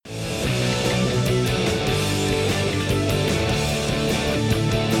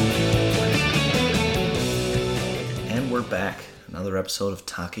episode of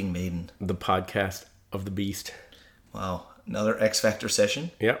Talking Maiden. The podcast of the beast. Wow. Another X Factor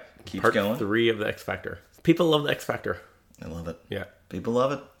session. Yep. Keeps Part going. 3 of the X Factor. People love the X Factor. I love it. Yeah. People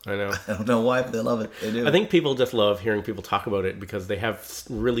love it. I know. I don't know why, but they love it. They do. I think people just love hearing people talk about it because they have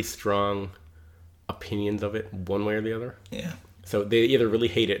really strong opinions of it one way or the other. Yeah. So they either really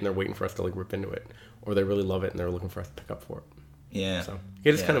hate it and they're waiting for us to like rip into it, or they really love it and they're looking for us to pick up for it. Yeah. So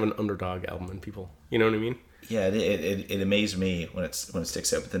it is kind of an underdog album, and people, you know what I mean? Yeah, it amazed me when it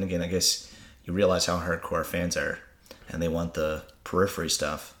sticks out. But then again, I guess you realize how hardcore fans are, and they want the periphery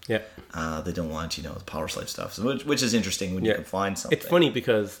stuff. Yeah. They don't want, the Power Slave stuff, which is interesting when you can find something. It's funny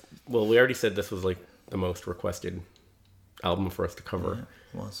because, well, we already said this was like the most requested album for us to cover.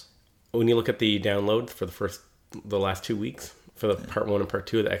 Yeah, it was. When you look at the downloads for the last 2 weeks, for the part 1 and part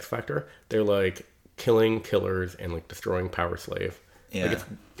 2 of the X Factor, they're like killing killers and like destroying Power Slave. Yeah. Like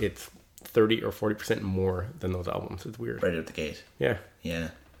it's 30 or 40% more than those albums. It's weird. Right out the gate. Yeah. Yeah.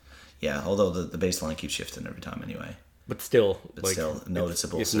 Yeah, although the bass line keeps shifting every time anyway. But still,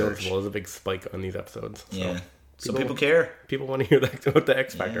 noticeable. It's noticeable. There's a big spike on these episodes. So Yeah. So people care. People want to hear that about the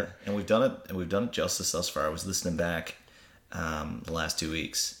X Factor. Yeah. And we've done it justice thus far. I was listening back the last 2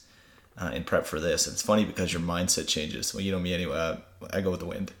 weeks in prep for this. It's funny because your mindset changes. Well, you know me anyway. I go with the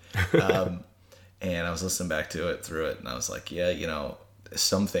wind. And I was listening back through it, and I was like, yeah,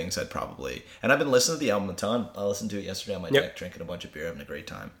 some things I'd probably... And I've been listening to the album a ton. I listened to it yesterday on my deck, drinking a bunch of beer, having a great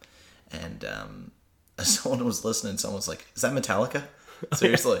time. And someone was listening, someone was like, is that Metallica?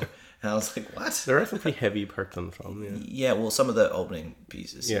 Seriously. And I was like, what? There are some pretty heavy parts on the song, yeah. Yeah, well, some of the opening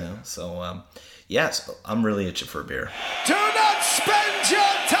pieces, So, so I'm really itching for a beer. Do not spend your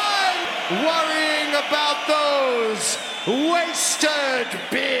time worrying about those wasted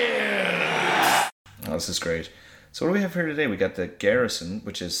beers. Oh, this is great. So what do we have here today? We got the Garrison,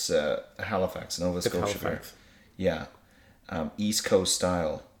 which is Halifax, Nova Scotia. Halifax. Yeah. East Coast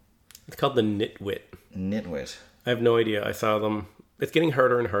style. It's called the Nitwit. Nitwit. I have no idea. I saw them. It's getting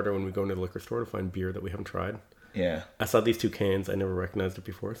harder and harder when we go into the liquor store to find beer that we haven't tried. Yeah. I saw these 2 cans. I never recognized it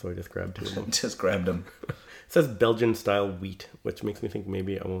before, so I just grabbed 2 of them. Just grabbed them. It says Belgian style wheat, which makes me think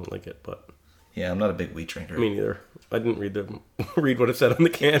maybe I won't like it, but... Yeah, I'm not a big wheat drinker. Me neither. I didn't read what it said on the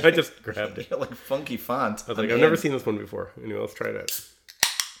can. I just grabbed it. Yeah, like funky font. I was like, I've never seen this one before. Anyway, let's try that. Let's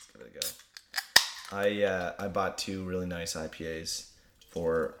give it a go. I bought 2 really nice IPAs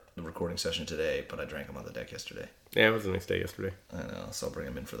for the recording session today, but I drank them on the deck yesterday. Yeah, it was a nice day yesterday. I know, so I'll bring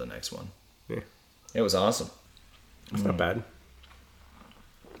them in for the next one. Yeah. It was awesome. It's not bad.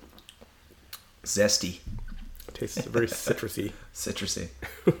 Zesty. It tastes very citrusy. Citrusy.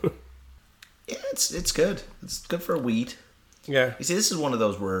 Yeah, it's good. It's good for wheat. Yeah. You see, this is one of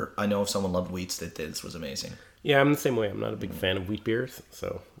those where I know if someone loved wheats, this was amazing. Yeah, I'm the same way. I'm not a big fan of wheat beers,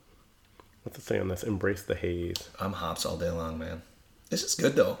 so... What's it say on this? Embrace the haze. I'm hops all day long, man. This is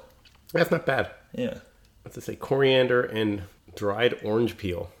good, though. That's not bad. Yeah. What's it say? Coriander and dried orange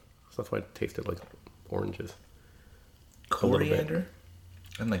peel. So that's why it tasted like oranges. Coriander?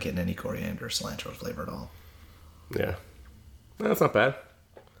 I'm not getting any coriander or cilantro flavor at all. Yeah. No, that's not bad.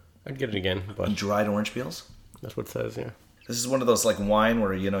 I'd get it again, but... And dried orange peels? That's what it says, yeah. This is one of those like wine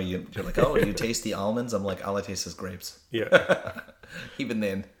where, you're like, oh, do you taste the almonds? I'm like, all I taste is grapes. Yeah. Even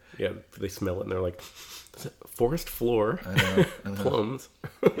then. Yeah, they smell it and they're like, forest floor, I know. plums.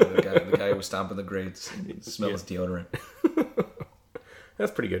 Yeah, the guy who was stomping the grapes smells deodorant.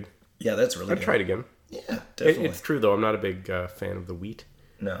 That's pretty good. Yeah, that's really good. I'd try it again. Yeah, definitely. It's true, though. I'm not a big fan of the wheat.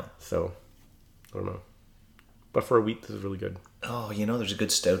 No. So, I don't know. But for a wheat, this is really good. Oh, there's a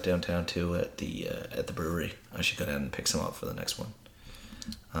good stout downtown, too, at the brewery. I should go down and pick some up for the next one.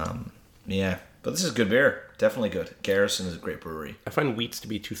 Yeah, but this is good beer. Definitely good. Garrison is a great brewery. I find wheats to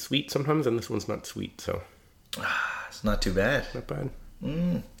be too sweet sometimes, and this one's not sweet, so... It's not too bad. Not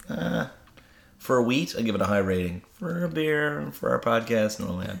bad. For a wheat, I give it a high rating. For a beer, for our podcast,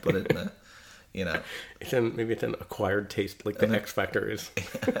 normally I'd put it in the, Maybe it's an acquired taste, like the X Factor is.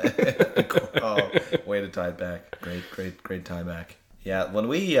 Oh, way to tie it back. Great tie back. Yeah, when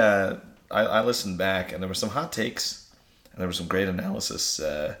we, I listened back, and there were some hot takes, and there was some great analysis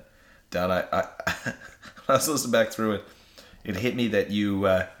done. I was listening back through it. It hit me that you,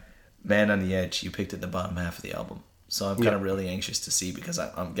 Man on the Edge, you picked at the bottom half of the album. So I'm kind of really anxious to see, because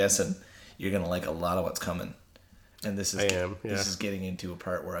I'm guessing you're going to like a lot of what's coming. And this is getting into a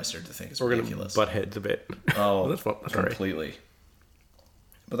part where I start to think it's ridiculous. We're going to butt heads a bit. Oh, that's completely. Right.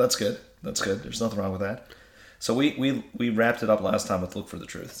 But that's good. That's good. There's nothing wrong with that. So we wrapped it up last time with Look for the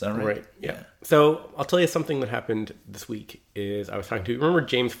Truth. Is that right? Right, yeah. So I'll tell you something that happened this week is I was talking to, remember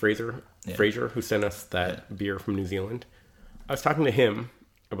James Fraser, who sent us that beer from New Zealand? I was talking to him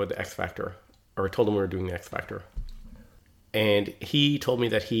about the X Factor, or I told him we were doing the X Factor. And he told me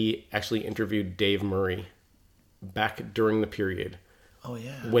that he actually interviewed Dave Murray back during the period Oh,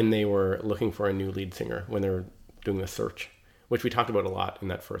 yeah. when they were looking for a new lead singer, when they were doing the search, which we talked about a lot in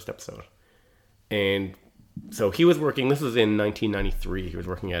that first episode. And so he was working, this was in 1993, he was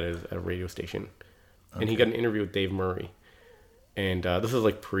working at a radio station. And he got an interview with Dave Murray. And this was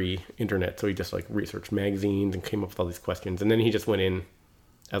like pre-internet, so he just like researched magazines and came up with all these questions. And then he just went in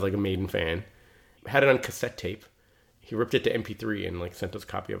as like a Maiden fan. Had it on cassette tape. He ripped it to MP3 and like sent us a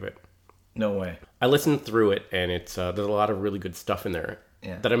copy of it. No way. I listened through it, and it's there's a lot of really good stuff in there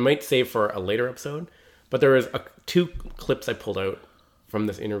that I might save for a later episode. But there was two clips I pulled out from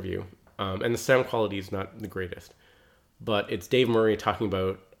this interview, and the sound quality is not the greatest. But it's Dave Murray talking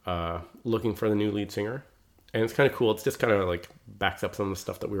about looking for the new lead singer, and it's kind of cool. It's just kind of like backs up some of the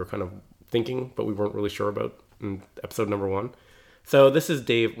stuff that we were kind of thinking, but we weren't really sure about in episode number 1. So this is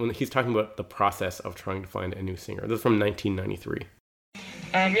Dave when he's talking about the process of trying to find a new singer. This is from 1993.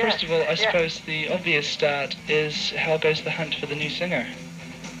 First of all, I suppose the obvious start is how goes the hunt for the new singer?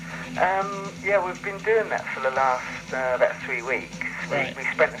 Yeah, we've been doing that for the last about 3 weeks. Right. We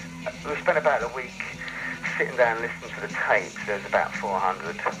spent about a week sitting down and listening to the tapes. There's about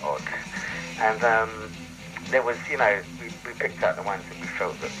 400 odd, and there was, we picked out the ones that we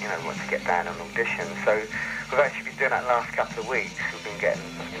felt that we wanted to get down and audition. So we've actually been doing that the last couple of weeks. We've been getting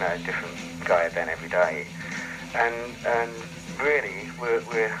a different guy down every day, and really we're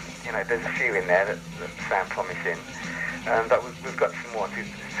there's a few in there that sound promising, but we've got some more to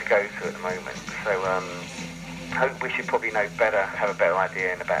go to at the moment. So I hope we should probably have a better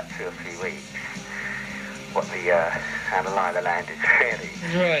idea in about 2 or 3 weeks what how the lie of the land is really.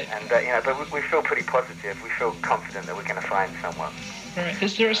 Right. And but we feel pretty positive. We feel confident that we're going to find someone. Right.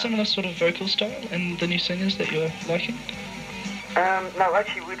 Is there a similar sort of vocal style in the new singers that you're liking? No,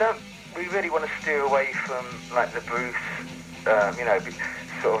 actually we don't. We really want to steer away from like the Bruce,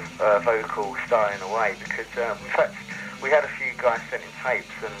 sort of vocal style in a way, because in fact we had a few guys sent in tapes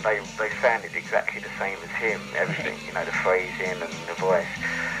and they sounded exactly the same as him. Everything, the phrasing and the voice.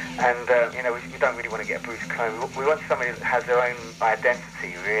 And we don't really want to get a Bruce clone. We want somebody that has their own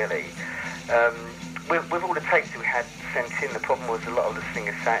identity, really. With all the tapes that we had sent in, the problem was a lot of the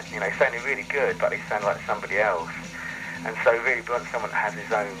singers sounded really good, but they sounded like somebody else. And so really we want someone that has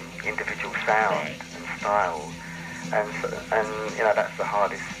his own individual sound and style. And that's the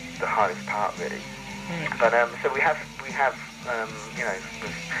hardest part, really. But so we have we've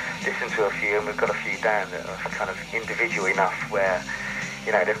listened to a few, and we've got a few down that are kind of individual enough where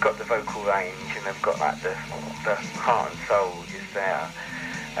they've got the vocal range and they've got like the heart and soul is there,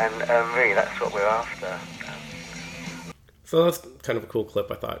 and really that's what we're after. So that's kind of a cool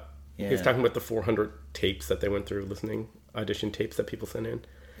clip, I thought. Yeah. He was talking about the 400 tapes that they went through listening, audition tapes that people sent in.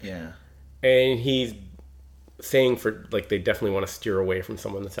 Yeah. And he's saying they definitely want to steer away from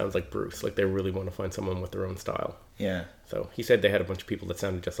someone that sounds like Bruce. Like they really want to find someone with their own style. Yeah. So he said they had a bunch of people that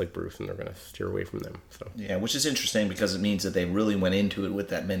sounded just like Bruce and they're going to steer away from them. So yeah, which is interesting because it means that they really went into it with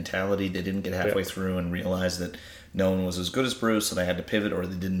that mentality. They didn't get halfway through and realize that no one was as good as Bruce, so they had to pivot, or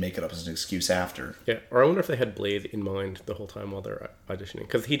they didn't make it up as an excuse after. Yeah, or I wonder if they had Blade in mind the whole time while they're auditioning,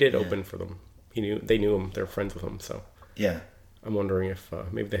 because he did open for them. They knew him. They're friends with him. So yeah, I'm wondering if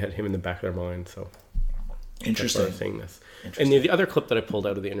maybe they had him in the back of their mind. So interesting. That's why I'm saying this. And the other clip that I pulled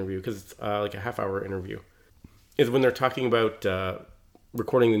out of the interview, because it's like a half-hour interview, is when they're talking about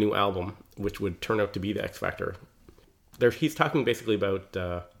recording the new album, which would turn out to be the X Factor. He's talking basically about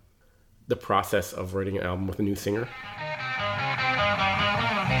the process of writing an album with a new singer.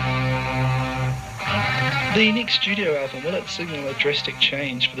 The unique studio album, will it signal a drastic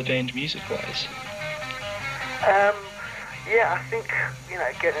change for the band music-wise? Yeah, I think,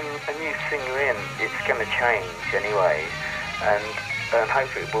 getting a new singer in, it's going to change anyway, and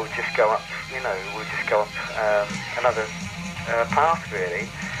hopefully we'll just go up, another path, really.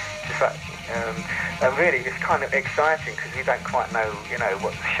 And really it's kind of exciting because we don't quite know,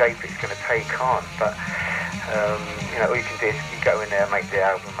 what shape it's going to take on, but, all you can do is you go in there, make the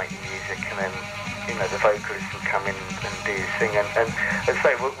album, make the music, and then, the vocalists will come in and do the sing. And as I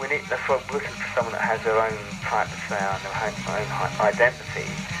say, that's why we're looking for someone that has their own type of sound, their own identity.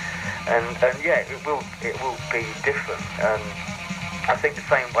 And yeah, it will be different. I think the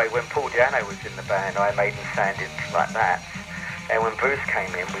same way when Paul Di'Anno was in the band, Iron Maiden sounded like that. And when Bruce came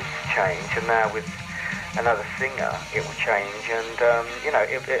in, we changed. And now with another singer, it will change. And,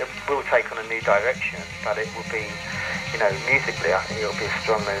 it will take on a new direction. But it will be, musically, I think it will be as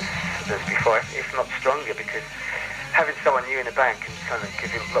strong as before, if not stronger, because having someone new in the band can kind of give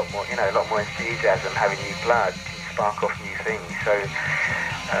you a lot more enthusiasm. Having new blood can spark off new things. So,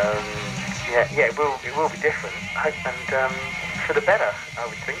 it will be different, and for the better, I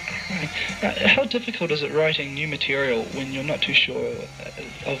would think. How difficult is it writing new material when you're not too sure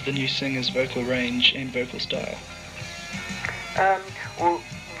of the new singer's vocal range and vocal style? Well,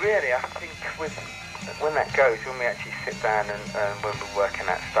 really, I think when that goes, when we actually sit down and when we're working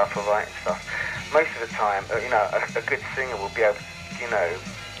at stuff or writing stuff, most of the time, a good singer will be able to,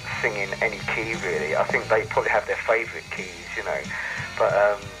 sing in any key, really. I think they probably have their favourite keys, but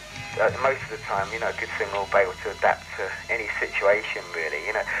most of the time, a good singer will be able to adapt to any situation,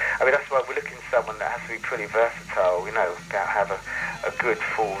 really. That's why we're looking for someone that has to be pretty versatile, have a good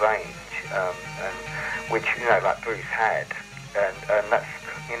full range, and which, like Bruce had, and that's,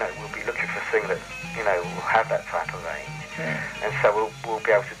 we'll be looking for a singer that, will have that type of range. And so we'll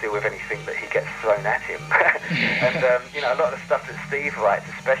be able to deal with anything that he gets thrown at him. And, a lot of the stuff that Steve writes,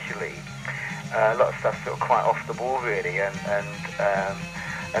 especially, a lot of stuff's sort of quite off the ball, really, and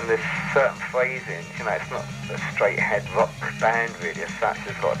there's certain phrasing, it's not a straight head rock band, really, as such.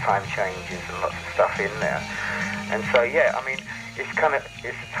 There's a lot of time changes and lots of stuff in there. And so, it's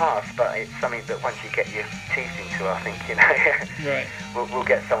a task, but it's something that once you get your teeth into, I think, right. we'll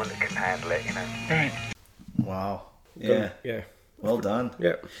get someone that can handle it, Right. Wow. Yeah. Yeah. Well done.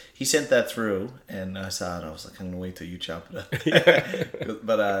 Yeah. He sent that through, and I saw it. I was like, I'm gonna wait till you chop it up.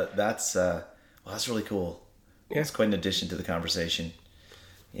 But that's really cool. Yeah. It's quite an addition to the conversation.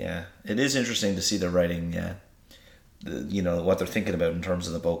 Yeah, it is interesting to see the writing. What they're thinking about in terms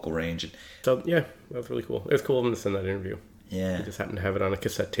of the vocal range. So yeah, that was really cool. It was cool of them to send that interview. Yeah. I just happened to have it on a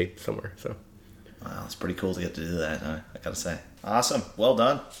cassette tape somewhere. So. Wow, it's pretty cool to get to do that, I gotta say. Awesome. Well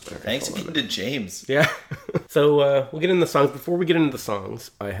done. Thanks again to James. Yeah. So we'll get into the songs. Before we get into the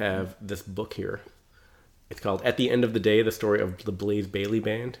songs, I have this book here. It's called At the End of the Day, The Story of the Blaze Bayley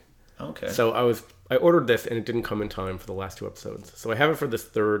Band. Okay. So I ordered this and it didn't come in time for the last 2 episodes. So I have it for this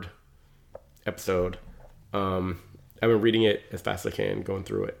 3rd episode. I've been reading it as fast as I can, going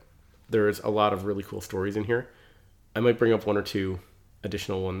through it. There's a lot of really cool stories in here. I might bring up 1 or 2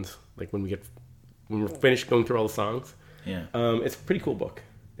 additional ones, like when we're finished going through all the songs. Yeah. It's a pretty cool book.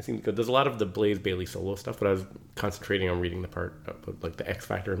 It seems good. There's a lot of the Blaze Bayley solo stuff, but I was concentrating on reading the part about like the X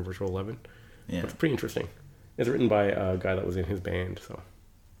Factor and Virtual 11. Yeah. But it's pretty interesting. It's written by a guy that was in his band, so.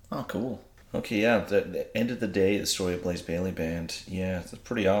 Oh, cool. Okay, yeah. The End of the Day, The Story of Blaze Bayley Band. Yeah, it's a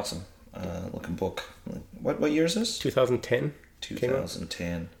pretty awesome looking book. What year is this? 2010.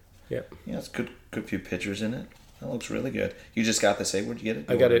 2010. Yep. Yeah, it's good few pictures in it. That looks really good. You just got this, where'd you get it?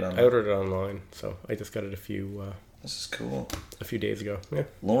 I got it. I ordered it online, so I just got it a few this is cool. A few days ago. Yeah.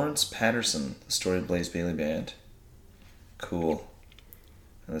 Lawrence Patterson, The Story of Blaze Bayley Band. Cool.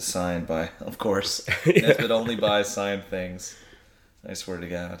 And it's signed by, of course, but only by signed things. I swear to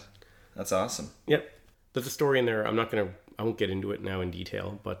God. That's awesome. Yep. There's a story in there. I won't get into it now in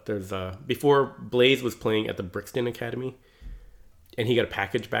detail, but there's before Blaze was playing at the Brixton Academy, and he got a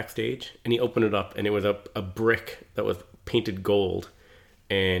package backstage, and he opened it up, and it was a brick that was painted gold,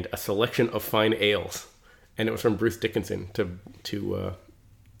 and a selection of fine ales, and it was from Bruce Dickinson to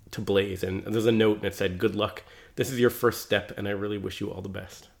Blaze, and there's a note, and it said, "Good luck. This is your first step, and I really wish you all the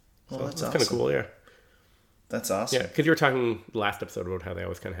best." Well, so that's kind of awesome. Cool, yeah. That's awesome. Yeah, because you were talking last episode about how they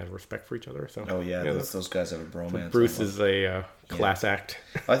always kind of had respect for each other. So. Oh yeah, those guys have a bromance. Bruce is a class act.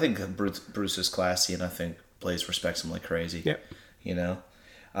 I think Bruce is classy, and I think Blaze respects him like crazy. Yeah.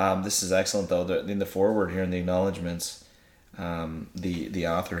 This is excellent though. In the foreword here in the acknowledgements, the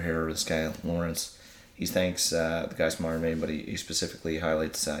author here, this guy Lawrence, he thanks the guys from Iron Maiden, but he specifically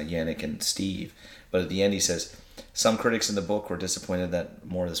highlights Yannick and Steve. But at the end he says, some critics in the book were disappointed that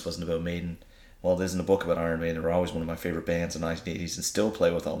more of this wasn't about Maiden. Well, it isn't a book about Iron Maiden. They were always one of my favorite bands in the 1980s and still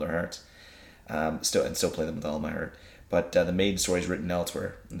play with all their hearts. Still play them with all my heart. But the Maiden stories written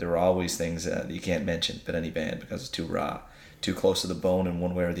elsewhere. There are always things that you can't mention about any band because it's too raw, too close to the bone in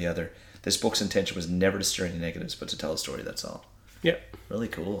one way or the other. This book's intention was never to stir any negatives, but to tell a story, that's all. Yeah. Really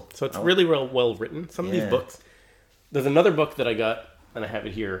cool. So it's really well written. Some of these books. There's another book that I got, and I have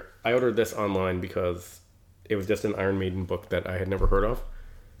it here. I ordered this online because it was just an Iron Maiden book that I had never heard of.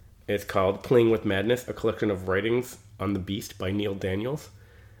 It's called Playing with Madness, a collection of writings on the Beast by Neil Daniels.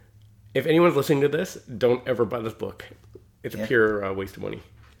 If anyone's listening to this, don't ever buy this book. It's a pure waste of money.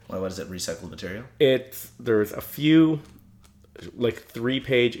 Well, what is it, recycled material? There's a few,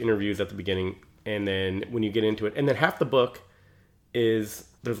 3-page interviews at the beginning, and then when you get into it, and then half the book is,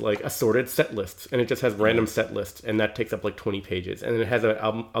 there's assorted set lists, and it just has random set lists, and that takes up 20 pages, and then it has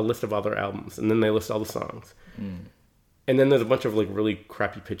a list of other albums, and then they list all the songs. And then there's a bunch of really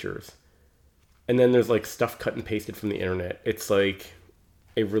crappy pictures. And then there's stuff cut and pasted from the internet. It's a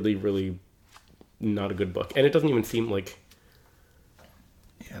really, really not a good book. And it doesn't even seem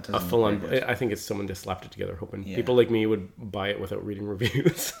a full-on. I think it's someone just slapped it together, hoping people like me would buy it without reading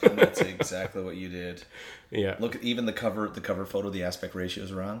reviews. And that's exactly what you did. Yeah. Look, even the cover photo, the aspect ratio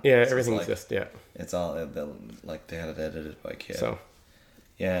is wrong. Yeah, so everything's just It's all like they had it edited by kid. So,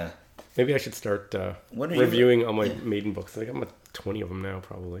 yeah. Maybe I should start reviewing all my Maiden books. I got 20 of them now,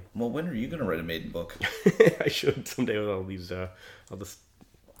 probably. Well, when are you going to write a Maiden book? I should someday with all these. All this.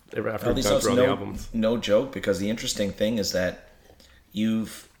 After all these all the albums. No joke, because the interesting thing is that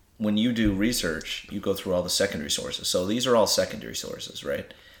when you do research, you go through all the secondary sources. So these are all secondary sources,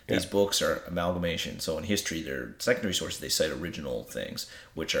 right? These books are amalgamation. So in history, they're secondary sources. They cite original things,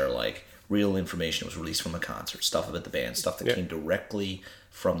 which are like real information was released from a concert, stuff about the band, stuff that came directly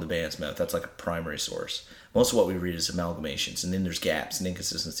from the band's mouth. That's like a primary source. Most of what we read is amalgamations, and then there's gaps and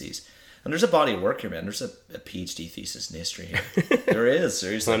inconsistencies. And there's a body of work here, man. There's a PhD thesis in history here. There is,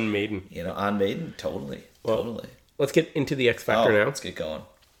 seriously. On Maiden. On Maiden, totally. Let's get into the X Factor now. Let's get going.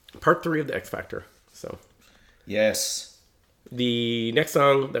 Part 3 of the X Factor. So, yes. The next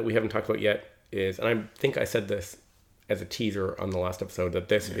song that we haven't talked about yet is, and I think I said this as a teaser on the last episode, that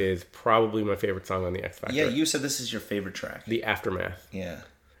this is probably my favorite song on the X Factor. Yeah, you said this is your favorite track. The Aftermath. Yeah.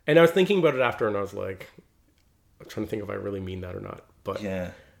 And I was thinking about it after, and I was like, I'm trying to think if I really mean that or not. But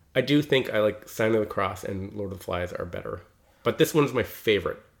yeah. I do think I like Sign of the Cross and Lord of the Flies are better. But this one's my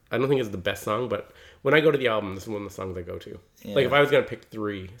favorite. I don't think it's the best song, but when I go to the album, this is one of the songs I go to. Yeah. Like, if I was going to pick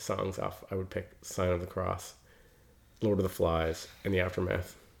 3 songs off, I would pick Sign of the Cross, Lord of the Flies, and The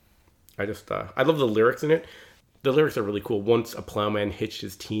Aftermath. I love the lyrics in it. The lyrics are really cool. Once a plowman hitched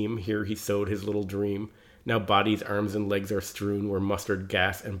his team, here he sowed his little dream. Now bodies, arms, and legs are strewn where mustard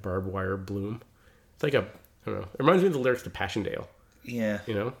gas and barbed wire bloom. It's like I don't know. It reminds me of the lyrics to Passchendaele. Yeah.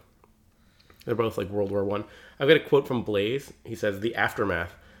 They're both like World War I. I've got a quote from Blaze. He says, "The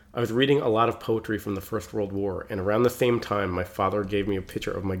Aftermath. I was reading a lot of poetry from the First World War, and around the same time, my father gave me a picture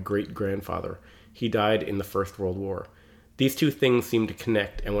of my great-grandfather. He died in the First World War. These two things seemed to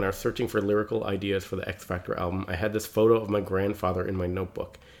connect, and when I was searching for lyrical ideas for the X Factor album, I had this photo of my grandfather in my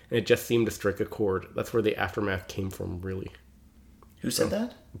notebook, and it just seemed to strike a chord. That's where The Aftermath came from, really." Who said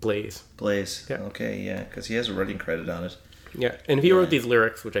that? Blaze. Blaze. Yeah. Okay, yeah, because he has a writing credit on it. Yeah, and if he wrote these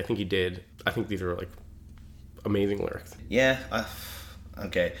lyrics, which I think he did, I think these are like amazing lyrics. Yeah.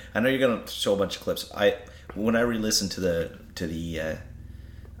 Okay. I know you're gonna show a bunch of clips. When I re-listened to the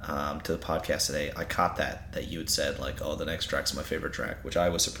podcast today, I caught that you had said like, "Oh, the next track's my favorite track," which I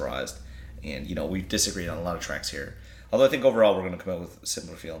was surprised. And we've disagreed on a lot of tracks here. Although I think overall we're going to come out with a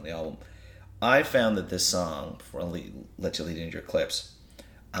similar feel on the album. I found that this song, before I let you lead into your clips,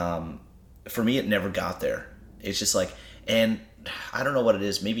 for me it never got there. It's just like, and I don't know what it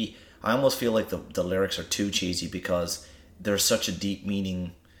is. Maybe I almost feel like the lyrics are too cheesy because there's such a deep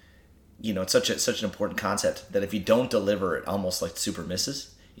meaning. It's such an important concept that if you don't deliver, it almost like super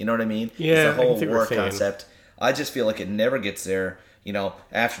misses. You know what I mean? Yeah, it's the whole war concept. I just feel like it never gets there.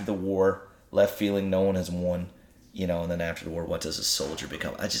 After the war, left feeling no one has won. And then after the war, what does a soldier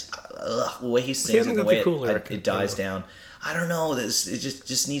become? The way he sings it, the way it dies down. I don't know. It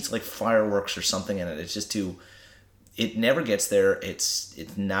just needs like fireworks or something in it. It's just too. It never gets there. It's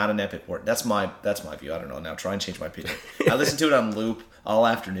not an epic work. That's my view. I don't know. Now try and change my opinion. I listened to it on loop all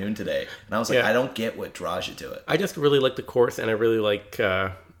afternoon today, and I was like, I don't get what draws you to it. I just really like the chorus, and I really like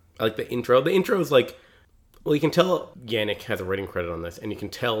I like the intro. The intro is like, well, you can tell Yannick has a writing credit on this, and you can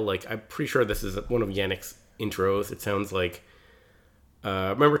tell I'm pretty sure this is one of Yannick's intros. It sounds like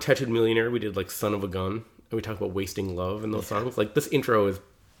remember Tattooed Millionaire? We did like Son of a Gun, and we talked about wasting love in those songs. Like this intro is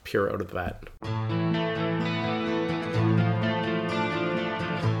pure out of the bat.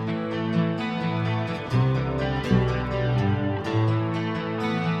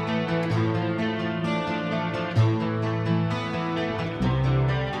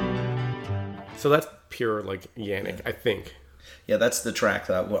 So that's pure like Yannick, I think. Yeah, that's the track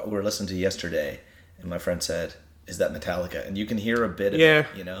that we were listening to yesterday, and my friend said, "Is that Metallica?" And you can hear a bit of it,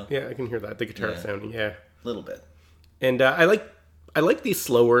 Yeah, I can hear that. The guitar sounding, a little bit. And I like these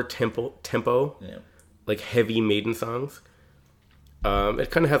slower tempo, like heavy Maiden songs. It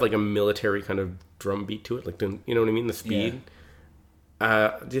kind of has like a military kind of drum beat to it, like you know what I mean, the speed.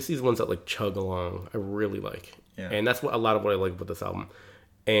 Yeah. Just these ones that like chug along, I really like, and that's a lot of what I like about this album.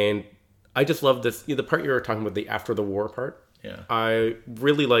 And I just love this. The part you were talking about, the after the war part. Yeah. I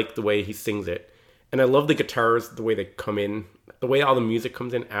really like the way he sings it. And I love the guitars, the way they come in, the way all the music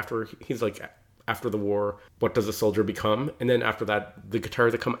comes in after he's like, after the war, what does a soldier become? And then after that, the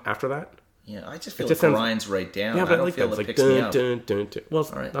guitars that come after that. Yeah, I just feel it grinds right down. Yeah, but I don't feel it picks me up. Well,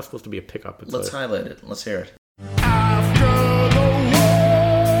 it's not supposed to be a pickup. Let's highlight it. Let's hear it. After the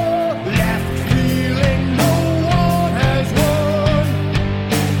war, left feeling no one has won.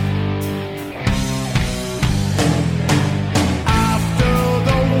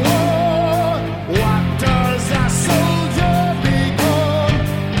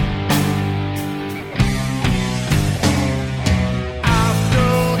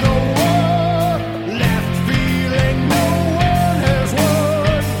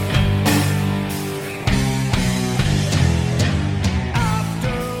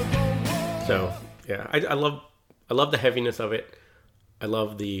 So yeah, I love the heaviness of it. I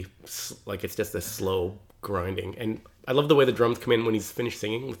love it's just this slow grinding, and I love the way the drums come in when he's finished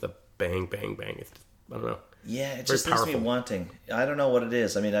singing with the bang, bang, bang. It's just, I don't know. Yeah, it just leaves me wanting. I don't know what it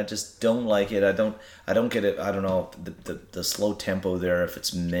is. I mean, I just don't like it. I don't get it. I don't know the slow tempo there, if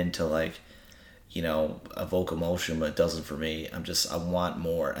it's meant to like, you know, evoke emotion, but it doesn't for me. I want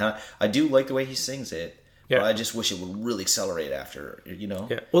more. And I do like the way he sings it. Yeah. But I just wish it would really accelerate after, you know?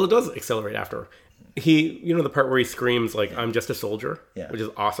 Yeah. Well, it does accelerate after. The part where he screams like, "I'm just a soldier," which is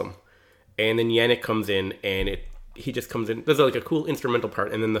awesome. And then Yannick comes in and he just comes in. There's like a cool instrumental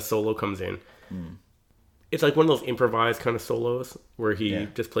part, and then the solo comes in. It's like one of those improvised kind of solos where he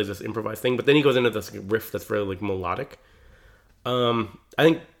just plays this improvised thing, but then he goes into this riff that's very like melodic. I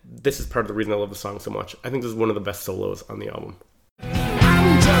think this is part of the reason I love the song so much. I think this is one of the best solos on the album.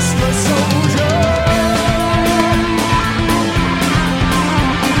 I'm just a soldier.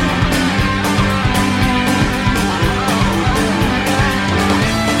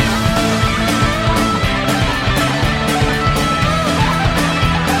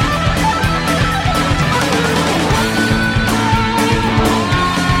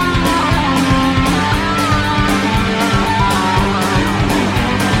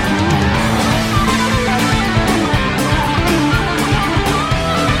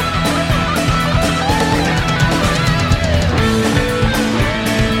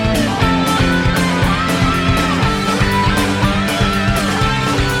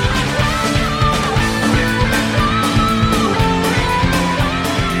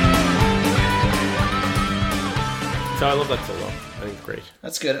 That solo, I think it's great.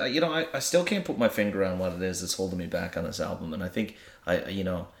 That's good. I still can't put my finger on what it is that's holding me back on this album, and I think I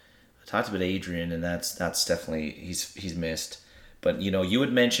talked about Adrian, and that's definitely he's missed. But you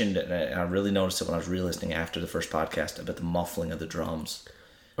had mentioned, and I really noticed it when I was re-listening after the first podcast about the muffling of the drums.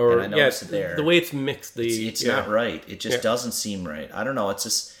 Or and I noticed it there. The way it's mixed, it's not right. It just doesn't seem right. I don't know. It's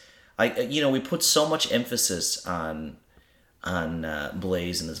just we put so much emphasis on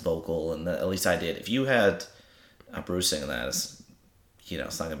Blaze and his vocal, and at least I did. If you had Bruce singing that, it's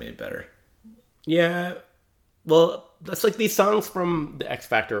not gonna be any better. Yeah, well, that's like these songs from the X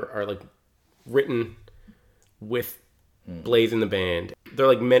Factor are like written with Blaze in the band. They're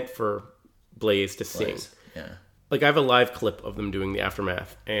like meant for Blaze to sing. Yeah. Like I have a live clip of them doing the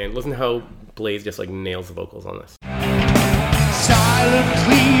Aftermath, and listen to how Blaze just like nails the vocals on this.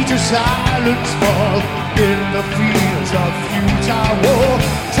 Silently to silence fall in the fields of futile war.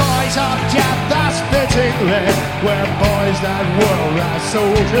 Toys of death are spitting red, where boys that were as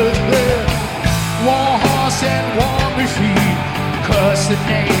soldiers live. War horse and war machine curse the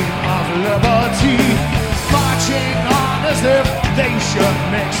name of liberty, marching on as if they should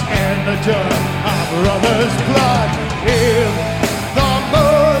mix in the dirt of brothers' blood. In the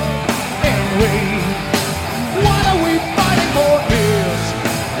mud and rain, what are we fighting for? Is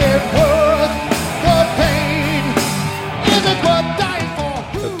it worth the pain? Is it worth dying for?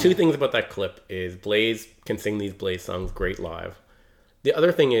 So two things about that clip is Blaze can sing these Blaze songs great live. The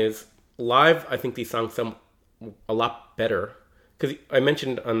other thing is, live, I think these songs sound a lot better. Because I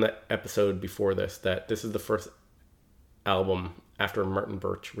mentioned on the episode before this that this is the first album after Martin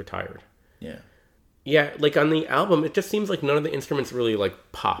Birch retired. Yeah. Yeah, like on the album, it just seems like none of the instruments really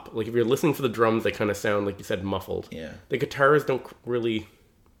like pop. Like if you're listening for the drums, they kind of sound, like you said, muffled. Yeah. The guitars don't really,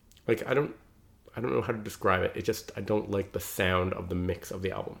 like I don't know how to describe it. It just, I don't like the sound of the mix of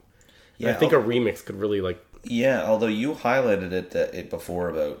the album. Yeah. And I think a remix could really like. Yeah, although you highlighted it before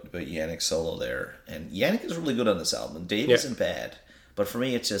about Yannick's solo there, and Yannick is really good on this album. Dave isn't bad, but for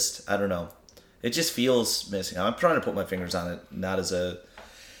me, it's just, I don't know. It just feels missing. I'm trying to put my fingers on it, not as a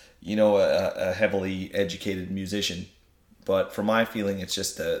heavily educated musician, but for my feeling, it's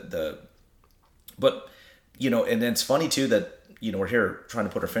just but, and it's funny too that, we're here trying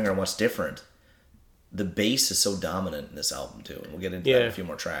to put our finger on what's different. The bass is so dominant in this album too, and we'll get into that in a few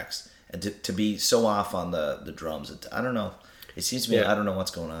more tracks. And to be so off on the drums, I don't know. It seems to me, I don't know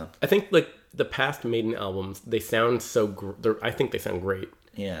what's going on. I think like the past Maiden albums, they sound so, I think they sound great.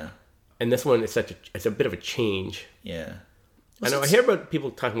 Yeah. And this one is it's a bit of a change. Yeah. I know. I hear about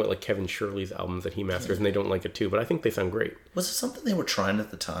people talking about like Kevin Shirley's albums that he masters, and they don't like it too. But I think they sound great. Was it something they were trying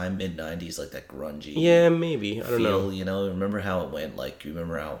at the time, mid-90s, like that grungy? Yeah, maybe. I don't know. Remember how it went? Like, you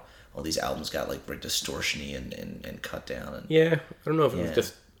remember how all these albums got like very distortion-y and cut down? And yeah, I don't know if it was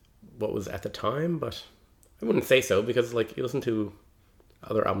just what was at the time, but I wouldn't say so because like you listen to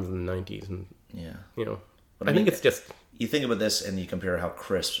other albums in the 90s, and but I think it's just. You think about this and you compare how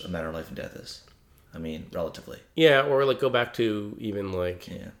crisp A Matter of Life and Death is. I mean, relatively. Yeah, or like go back to even like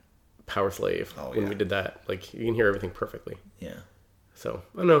Power Slave when we did that. Like you can hear everything perfectly. Yeah. So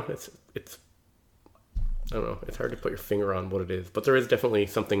I don't know. It's I don't know. It's hard to put your finger on what it is, but there is definitely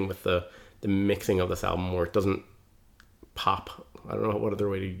something with the mixing of this album where it doesn't pop. I don't know what other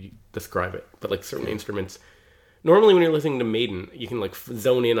way to describe it, but like certain instruments. Normally, when you're listening to Maiden, you can like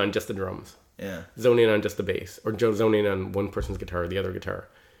zone in on just the drums, zone in on just the bass, or zone in on one person's guitar or the other guitar.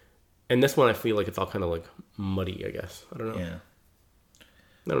 And this one, I feel like it's all kind of like muddy. I guess I don't know. Yeah,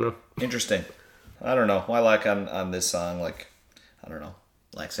 I don't know. Interesting. I don't know. I like on this song, like I don't know,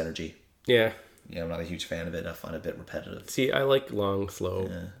 lacks energy. Yeah. Yeah, I'm not a huge fan of it. I find it a bit repetitive. See, I like long, slow.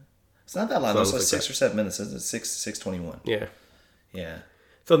 Yeah. It's not that long. It's like 6 or 7 minutes. It's 6:21. Yeah. Yeah.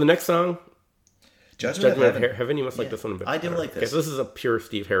 So the next song, Judgment of Heaven. You must like this one a bit. I do like this. Okay, so this is a pure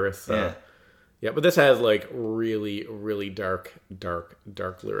Steve Harris. Yeah. But this has like really, really dark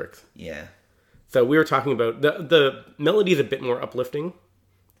lyrics. Yeah. So we were talking about the melody is a bit more uplifting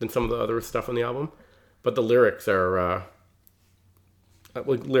than some of the other stuff on the album, but the lyrics are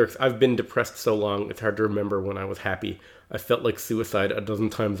lyrics. I've been depressed so long, it's hard to remember when I was happy. I felt like suicide a dozen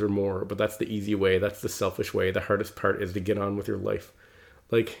times or more, but that's the easy way. That's the selfish way. The hardest part is to get on with your life.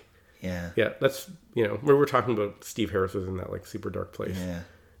 Like, yeah, that's, we were talking about Steve Harris was in that like super dark place. Yeah.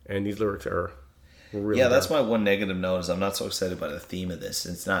 And these lyrics are really that's dark. my one negative note is I'm not so excited by the theme of this.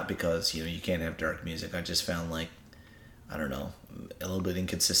 It's not because, you can't have dark music. I just found like, I don't know, a little bit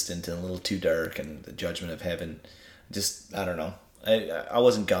inconsistent and a little too dark, and the Judgment of Heaven, just, I don't know. I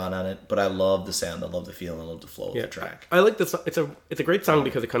wasn't gone on it, but I love the sound, I love the feel, I love the flow of the track. I like this. It's a great song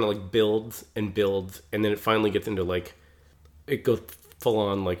because it kind of like builds, and then it finally gets into like, it goes full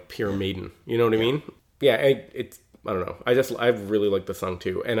on like pure Maiden. You know what I mean? Yeah, I don't know. I really like the song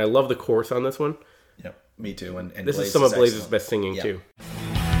too, and I love the chorus on this one. Yep, me too. And this is some of Blaze's best singing too.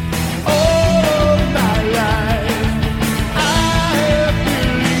 All my life I have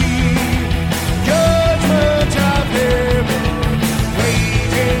believed judgment of heaven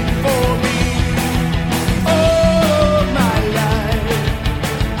waiting for me. All my life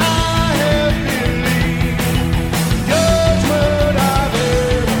I have believed judgment of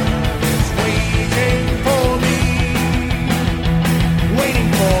heaven is waiting for me, waiting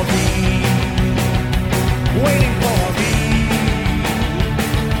for me, waiting for me,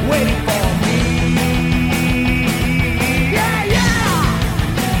 waiting for me. Yeah, yeah.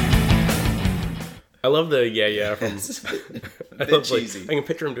 I love the from. a bit cheesy. I can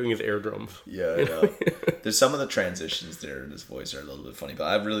picture him doing his air drums. Yeah, I know. There's some of the transitions there in his voice are a little bit funny, but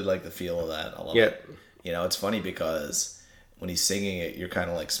I really like the feel of that. I love it. It's funny because when he's singing it, you're kind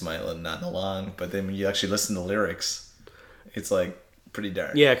of like smiling, nodding along, but then when you actually listen to the lyrics, it's like pretty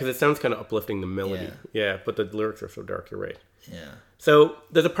dark. Yeah, because it sounds kind of uplifting, the melody. Yeah, but the lyrics are so dark. You're right. Yeah. So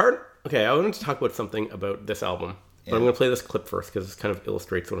there's a part. Okay, I wanted to talk about something about this album, but I'm going to play this clip first because it kind of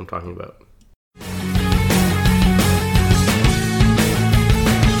illustrates what I'm talking about.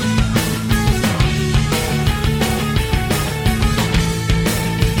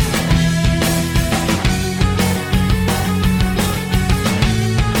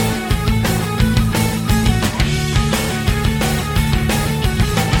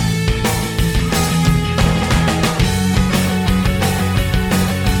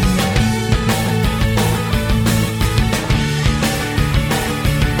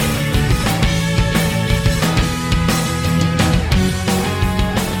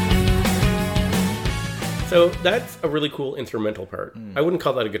 So that's a really cool instrumental part. I wouldn't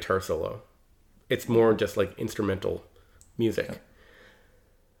call that a guitar solo. It's more just like instrumental music. Okay.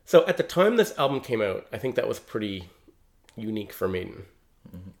 So at the time this album came out, I think that was pretty unique for Maiden.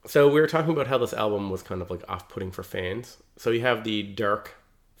 Mm-hmm. So we were talking about how this album was kind of like off-putting for fans. So you have the dark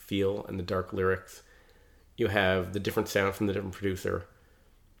feel and the dark lyrics. You have the different sound from the different producer.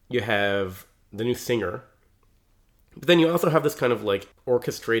 You have the new singer. But then you also have this kind of like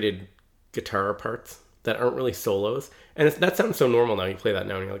orchestrated guitar parts that aren't really solos. And that sounds so normal now. You play that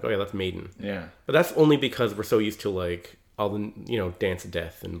now and you're like, oh yeah, that's Maiden. Yeah. But that's only because we're so used to like all the, Dance of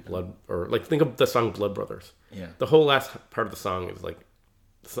Death and Blood, or like think of the song Blood Brothers. Yeah. The whole last part of the song is like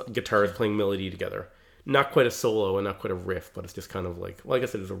guitars playing melody together. Not quite a solo and not quite a riff, but it's just kind of like, well, I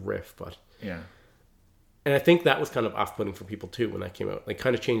guess it is a riff, but... Yeah. And I think that was kind of off-putting for people too when that came out. Like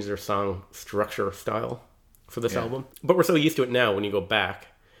kind of changed their song structure style for this album. But we're so used to it now when you go back.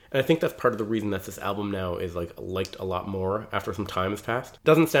 And I think that's part of the reason that this album now is like liked a lot more after some time has passed. It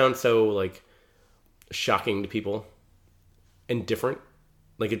doesn't sound so like shocking to people and different.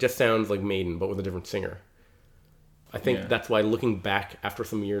 Like it just sounds like Maiden, but with a different singer. I think that's why looking back after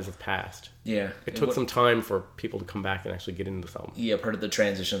some years have passed. Yeah. It took some time for people to come back and actually get into this album. Yeah, part of the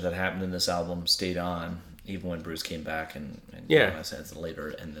transition that happened in this album stayed on. Even when Bruce came back and yeah, I said it's later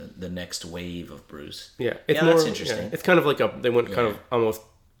and the next wave of Bruce. Yeah, it's that's interesting. Yeah, it's kind of like they went kind of almost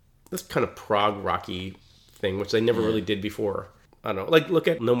this kind of prog rocky thing, which they never really did before. I don't know. Like look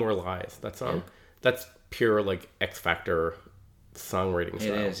at No More Lies. That song. Yeah. That's pure like X Factor songwriting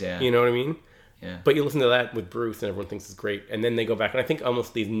style. It is, yeah. You know what I mean? Yeah. But you listen to that with Bruce and everyone thinks it's great, and then they go back and I think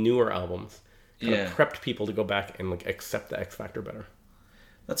almost these newer albums kind of prepped people to go back and like accept the X Factor better.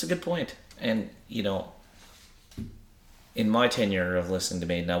 That's a good point. And in my tenure of listening to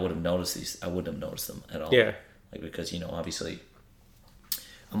Maiden, I wouldn't have noticed them at all. Yeah. Like because obviously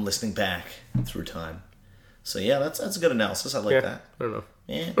I'm listening back through time. So yeah, that's a good analysis. I like that. I don't know.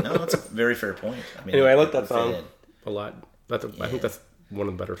 Yeah, no, that's a very fair point. I mean, anyway, I like that song a lot. I think that's one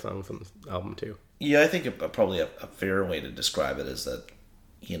of the better songs on this album too. Yeah, I think probably a fair way to describe it is that,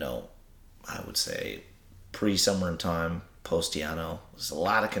 I would say pre-Summer in Time, post-Yano, there's a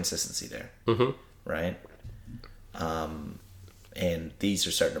lot of consistency there, right? And these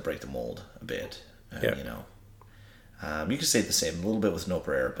are starting to break the mold a bit. You could say the same a little bit with No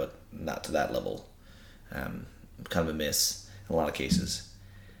Prayer, but not to that level. Kind of a miss in a lot of cases.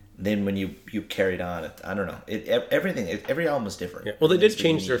 Then when you carried on, I don't know. Every album is different. Yeah. Well, they did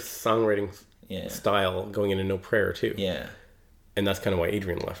change their songwriting style going into No Prayer too. Yeah. And that's kind of why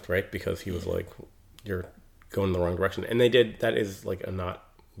Adrian left, right? Because he was like, "You're going in the wrong direction." And they did. That is like a not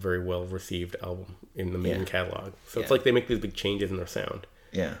very well received album in the Maiden catalog. So it's like they make these big changes in their sound.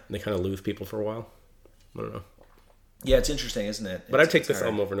 Yeah. And they kind of lose people for a while. I don't know. Yeah, it's interesting, isn't it? But I'd take this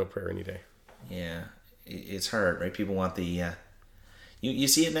album over No Prayer any day. Yeah, it's hard, right? People want the. You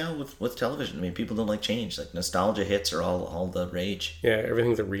see it now with television. I mean, people don't like change. Like nostalgia hits are all the rage. Yeah,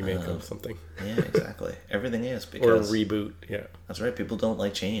 everything's a remake of something. Yeah, exactly. Everything is because or a reboot. Yeah, that's right. People don't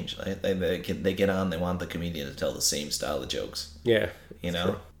like change. They get on. They want the comedian to tell the same style of jokes. Yeah,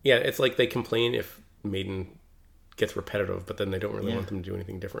 True. Yeah, it's like they complain if Maiden gets repetitive, but then they don't really want them to do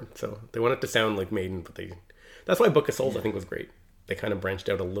anything different. So they want it to sound like Maiden, but that's why Book of Souls I think was great. They kind of branched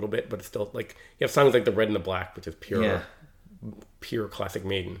out a little bit, but it's still like you have songs like The Red and the Black, which is pure classic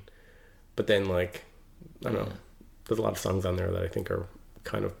Maiden. But then like I don't know, there's a lot of songs on there that I think are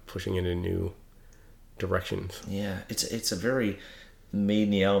kind of pushing into new directions. Yeah, it's a very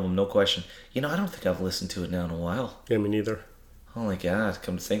Maiden-y album, no question. I don't think I've listened to it now in a while. Yeah, me neither. Oh my god!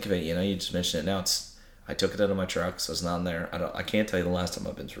 Come to think of it, you just mentioned it now. I took it out of my truck, so it's not in there. I can't tell you the last time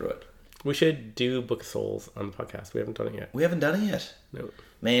I've been through it. We should do Book of Souls on the podcast. We haven't done it yet. We haven't done it yet. No.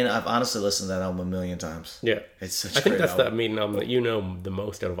 Man, I've honestly listened to that album a million times. Yeah. It's such I think that's album. the Maiden album that you know the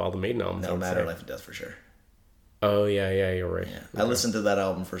most out of all the Maiden albums. No Matter, Life and Death for sure. Oh, yeah, you're right. Yeah. I listened to that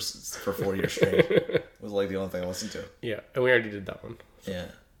album for 4 years straight. It was like the only thing I listened to. Yeah, and we already did that one. Yeah,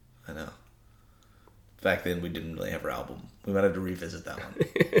 I know. Back then, we didn't really have our album. We might have to revisit that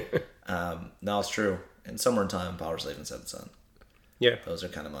one. No, it's true. And Summer in Time, Power Slave, and Seventh Son. Yeah. Those are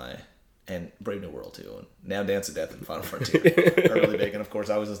kind of my... And Brave New World, too. And now Dance of Death and Final Frontier are really big. And, of course,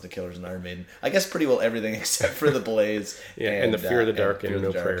 I was listening to Killers and Iron Maiden. I guess pretty well everything except for The Blaze. And The Fear of the Dark and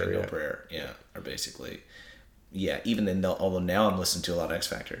No Prayer. No Prayer, are basically... Yeah, even although now I'm listening to a lot of X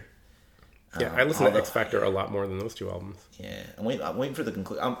Factor. Yeah, I listen to X Factor a lot more than those two albums. Yeah, I'm waiting for the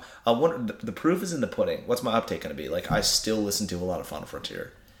conclusion. I wonder, the proof is in the pudding. What's my uptake going to be? Like, I still listen to a lot of Final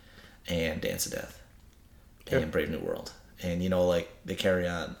Frontier and Dance of Death and Brave New World. And, they carry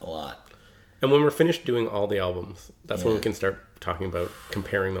on a lot. And when we're finished doing all the albums, that's when we can start talking about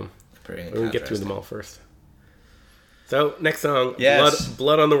comparing them. We're going to get through them all first. So, next song,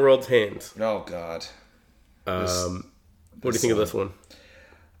 Blood on the World's Hands. Oh, God. What do you think of this one?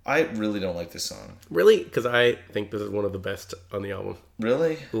 I really don't like this song. Really? Because I think this is one of the best on the album.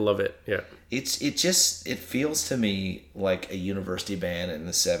 Really? Love it, yeah. It feels to me like a university band in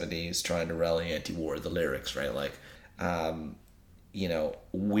the 70s trying to rally anti-war, the lyrics, right? Like,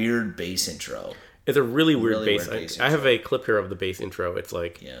 weird bass intro. It's a really weird bass intro. I have a clip here of the bass intro. It's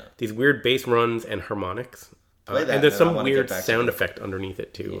like these weird bass runs and harmonics. And there's some weird sound effect underneath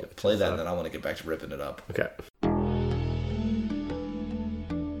it, too. Yeah, play that, and then I want to get back to ripping it up. Okay.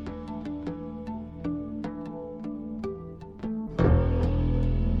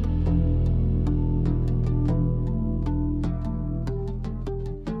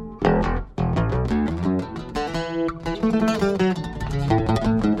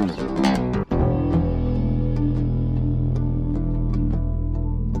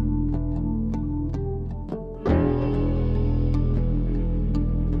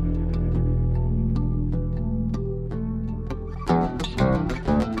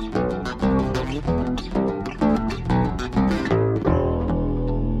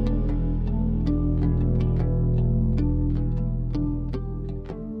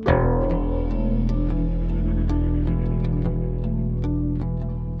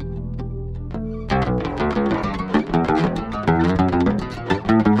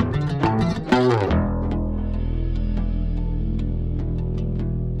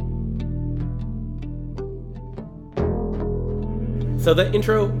 So the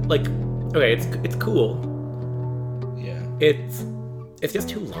intro, like, okay, it's cool. Yeah. It's just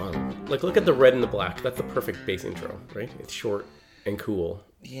too long. Like, look at the red and the black. That's the perfect bass intro, right? It's short and cool.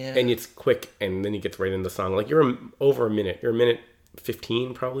 Yeah. And it's quick, and then he gets right into the song. Like, you're over a minute. You're a minute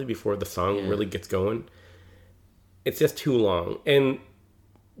 15 probably before the song really gets going. It's just too long. And,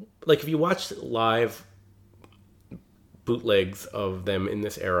 like, if you watch live bootlegs of them in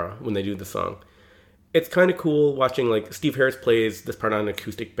this era when they do the song, it's kind of cool watching, like, Steve Harris plays this part on an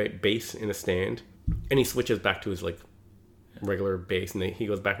acoustic bass in a stand, and he switches back to his, like, regular bass, and he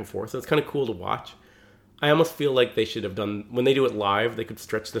goes back and forth. So it's kind of cool to watch. I almost feel like they should have done, when they do it live, they could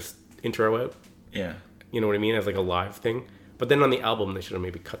stretch this intro out. Yeah. You know what I mean? As, like, a live thing. But then on the album, they should have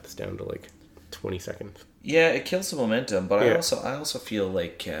maybe cut this down to, like, 20 seconds. Yeah, it kills the momentum, but I also feel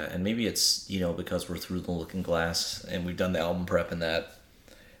like, and maybe it's, you know, because we're through the Looking Glass, and we've done the album prep and that,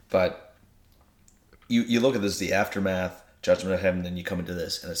 but you look at this, the Aftermath, Judgment of Heaven, then you come into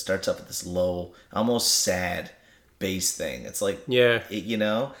this, and it starts up with this low, almost sad bass thing. It's like, you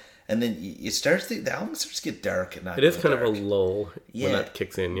know, and then the album starts to get dark and not. It is kind of a lull when that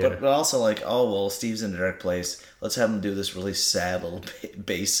kicks in, But also like, oh well, Steve's in a dark place. Let's have him do this really sad little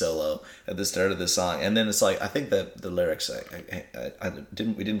bass solo at the start of the song, and then it's like, I think that the lyrics,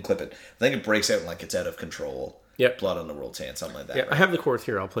 we didn't clip it. I think it breaks out and like it's out of control. Yep. Blood on the World's Hand, something like that. Yeah, right? I have the chorus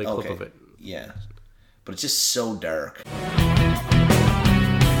here. I'll play a clip of it. Yeah. But it's just so dark.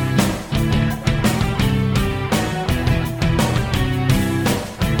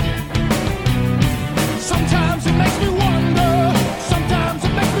 Sometimes it makes me wonder, sometimes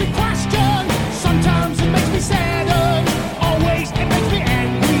it makes me question, sometimes it makes me sadden, always it makes me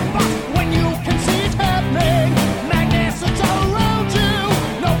angry, but when you can see it happening, madness is all around you,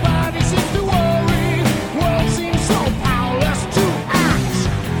 nobody seems to worry, world seems so powerless to act,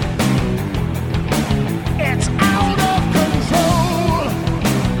 it's out of control,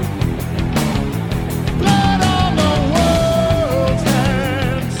 blood on the world's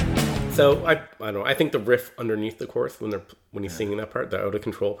hands. So I don't know. I think the riff underneath the chorus when he's singing that part, the out of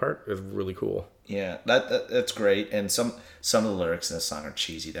control part, is really cool. Yeah, that's great. And some of the lyrics in this song are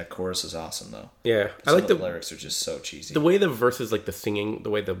cheesy. That chorus is awesome though. Yeah, I like the lyrics are just so cheesy. The way the verses, like the singing, the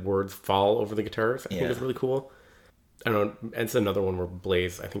way the words fall over the guitars, I think is really cool. I don't know. It's another one where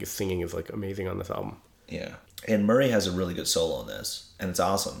Blaze, I think his singing is like amazing on this album. Yeah, and Murray has a really good solo in this, and it's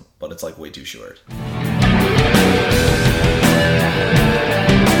awesome, but it's like way too short.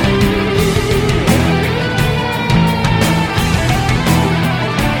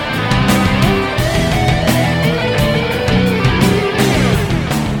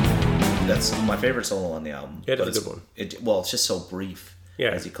 That's my favorite solo on the album. Yeah, it's a good one. It's just so brief. Yeah.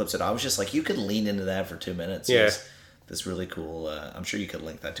 As he clips it, I was just like, you could lean into that for 2 minutes. Yeah. This really cool. I'm sure you could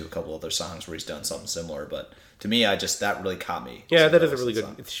link that to a couple other songs where he's done something similar, but to me, that really caught me. Yeah, that is a really good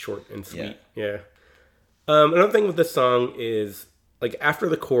song. It's short and sweet. Yeah. Another thing with this song is, like, after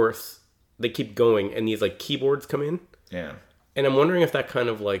the chorus, they keep going, and these, like, keyboards come in. Yeah. And I'm wondering if that kind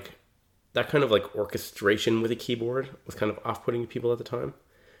of like orchestration with a keyboard was kind of off-putting to people at the time.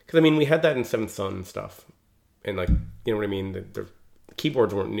 Because, I mean, we had that in Seventh Son and stuff. And, like, you know what I mean? The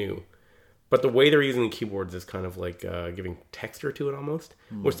keyboards weren't new. But the way they're using the keyboards is kind of like giving texture to it almost.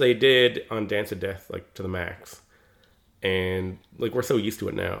 Which they did on Dance of Death, like, to the max. And, like, we're so used to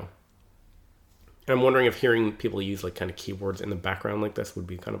it now. And I'm wondering if hearing people use, like, kind of keyboards in the background like this would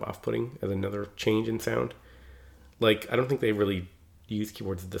be kind of off-putting as another change in sound. Like, I don't think they really use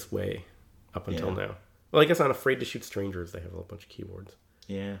keyboards this way up until now. Well, I guess on Afraid to Shoot Strangers, they have a bunch of keyboards.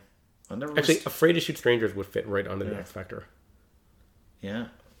 Yeah. Actually, Afraid to Shoot Strangers would fit right onto the X Factor. Yeah.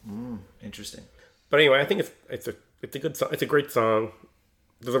 Interesting. But anyway, I think it's a good song. It's a great song.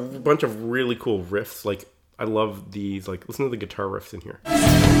 There's a bunch of really cool riffs. Like, I love these. Like, listen to the guitar riffs in here.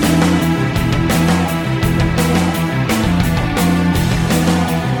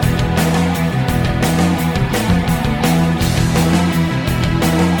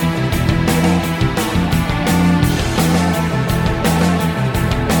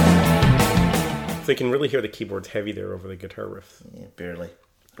 So you can really hear the keyboards heavy there over the guitar riffs. Yeah, barely.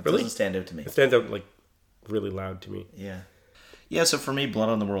 It really? Doesn't stand out to me. It stands out, like, really loud to me. Yeah. Yeah, so for me, Blood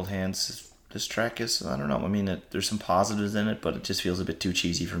on the World Hands, this track is, I don't know, I mean, there's some positives in it, but it just feels a bit too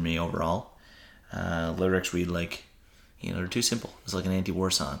cheesy for me overall. Lyrics read like, you know, they're too simple. It's like an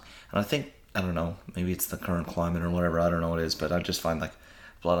anti-war song. And I think, I don't know, maybe it's the current climate or whatever, I don't know what it is, but I just find, like,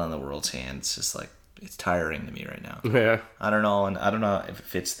 Blood on the World's Hands just, like, it's tiring to me right now. Yeah. I don't know, and I don't know if it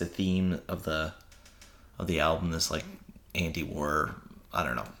fits the theme of the album, this, like, anti-war, I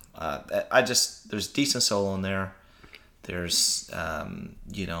don't know. There's decent solo in there, There's,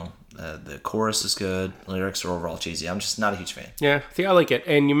 the chorus is good. Lyrics are overall cheesy. I'm just not a huge fan. Yeah, see, I like it.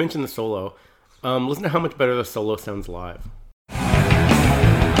 And you mentioned the solo. Listen to how much better the solo sounds live.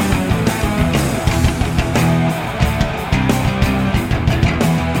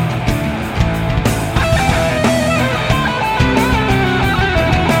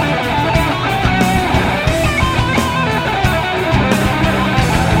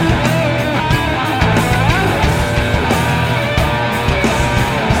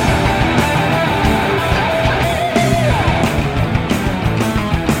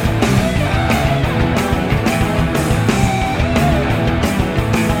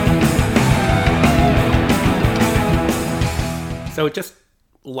 So just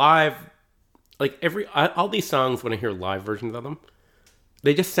live, like all these songs, when I hear live versions of them,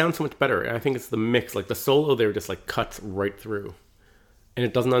 they just sound so much better. And I think it's the mix, like the solo there just like cuts right through. And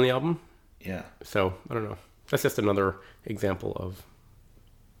it doesn't on the album. Yeah. So, I don't know. That's just another example of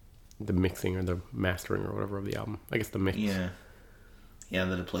the mixing or the mastering or whatever of the album. I guess the mix. Yeah. Yeah,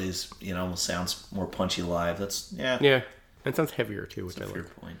 that it plays, almost sounds more punchy live. Yeah. And it sounds heavier too, which I like. Fair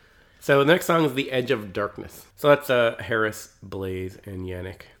point. So the next song is The Edge of Darkness. So that's Harris, Blaze, and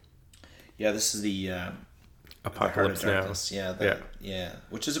Yannick. Yeah, this is the Apocalypse Now. Yeah,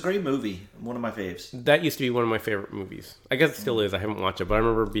 which is a great movie. One of my faves. That used to be one of my favorite movies. I guess it still is. I haven't watched it, but I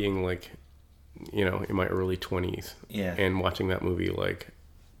remember being like, in my early 20s. Yeah. And watching that movie like,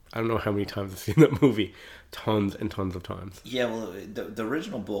 I don't know how many times I've seen that movie. Tons and tons of times. Yeah, well, the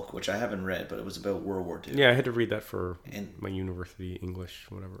original book, which I haven't read, but it was about World War II. Yeah, I had to read that for my university English,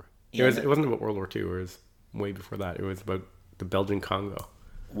 whatever. Yeah, it wasn't about World War II. It was way before that. It was about the Belgian Congo.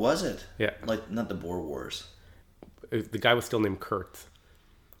 Was it? Yeah. Like, not the Boer Wars. The guy was still named Kurtz.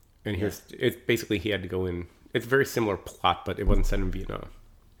 And it's basically he had to go in. It's a very similar plot, but it wasn't set in Vietnam.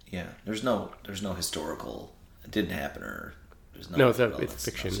 Yeah. There's no historical... It didn't happen, or... There's no, it's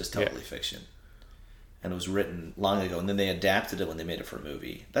fiction. It's just totally fiction. And it was written long ago, and then they adapted it when they made it for a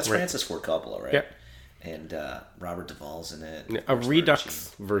movie. That's Francis Ford Coppola, right? Yeah. And Robert Duvall's in it. Yeah, a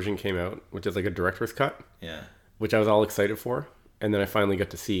Redux version came out, which is like a director's cut. Yeah. Which I was all excited for. And then I finally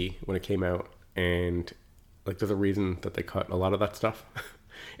got to see when it came out. And like there's a reason that they cut a lot of that stuff.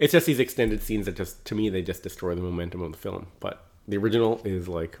 It's just these extended scenes that just, to me, they just destroy the momentum of the film. But the original is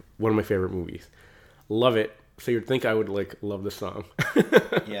like one of my favorite movies. Love it. So you'd think I would like love the song.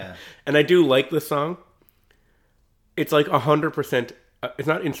 Yeah. And I do like the song. It's like 100%. It's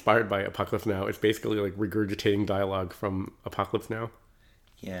not inspired by Apocalypse Now. It's basically like regurgitating dialogue from Apocalypse Now.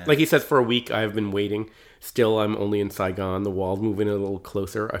 Yeah. Like he says, for a week I have been waiting. Still, I'm only in Saigon. The walls move in a little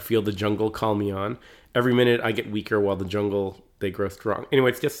closer. I feel the jungle call me on. Every minute I get weaker while the jungle, they grow strong.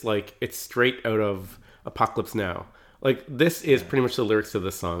 Anyway, it's just like, it's straight out of Apocalypse Now. Like, this is pretty much the lyrics to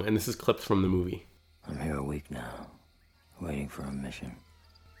this song. And this is clips from the movie. I'm here a week now, waiting for a mission.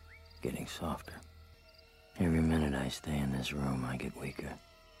 Getting softer. Every minute I stay in this room, I get weaker.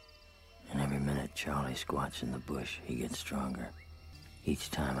 And every minute Charlie squats in the bush, he gets stronger.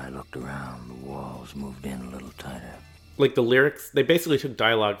 Each time I looked around, the walls moved in a little tighter. Like the lyrics, they basically took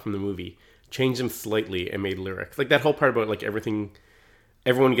dialogue from the movie, changed them slightly, and made lyrics. Like that whole part about like everything,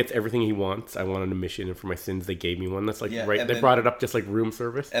 everyone gets everything he wants. I wanted a mission, and for my sins they gave me one. That's like right. They brought it up just like room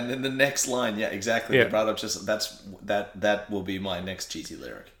service. And then the next line, yeah, exactly. Yeah. They brought up just that will be my next cheesy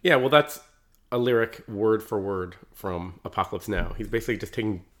lyric. Yeah, well, that's a lyric word for word from Apocalypse Now. He's basically just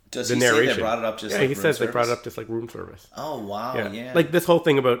taking the narration. Say they brought it up just like he says service? They brought it up just like room service. Oh, wow, yeah. Like this whole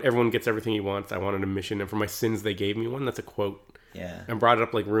thing about everyone gets everything he wants. I wanted a mission, and for my sins they gave me one. That's a quote. Yeah. And brought it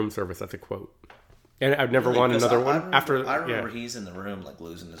up like room service. That's a quote. And I'd never want another one. I remember he's in the room like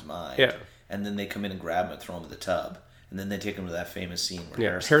losing his mind. Yeah. And then they come in and grab him and throw him in the tub. And then they take him to that famous scene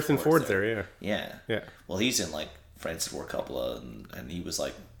where Harrison Ford's there. Yeah. Yeah. Yeah. Well, he's in like Francis Ford Coppola, and he was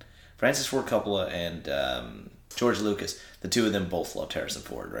like Francis Ford Coppola and George Lucas. The two of them both loved Harrison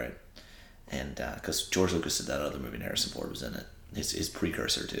Ford, right? And because George Lucas did that other movie and Harrison Ford was in it, his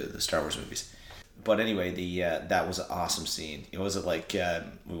precursor to the Star Wars movies. But anyway, that was an awesome scene. Was it like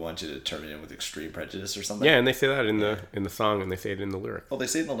we want you to turn it in with extreme prejudice or something? Yeah, and they say that in the song, and they say it in the lyrics. Oh, they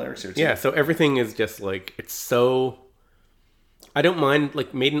say it in the lyrics here too. Yeah, so everything is just like it's so. I don't mind,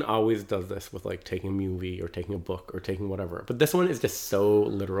 like Maiden always does this with like taking a movie or taking a book or taking whatever, but this one is just so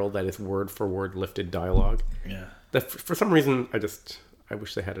literal that it's word for word lifted dialogue. Yeah. That for some reason I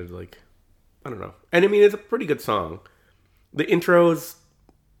wish they had it like. I don't know. And I mean, it's a pretty good song. The intro's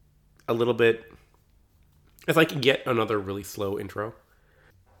a little bit... It's like yet another really slow intro.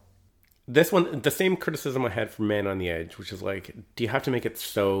 This one, the same criticism I had for Man on the Edge, which is like, do you have to make it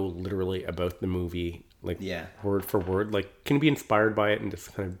so literally about the movie? Like, word for word? Like, can you be inspired by it and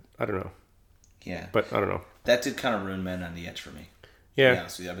just kind of... I don't know. Yeah. But I don't know. That did kind of ruin Men on the Edge for me. Yeah. Yeah,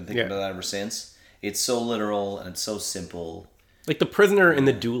 so I've been thinking about that ever since. It's so literal and it's so simple. Like The Prisoner and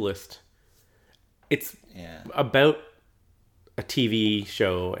The Duelist. It's about a TV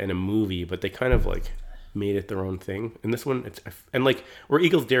show and a movie, but they kind of like made it their own thing. And this one, and like Where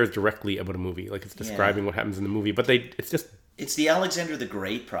Eagles Dare is directly about a movie. Like it's describing what happens in the movie, but it's the Alexander the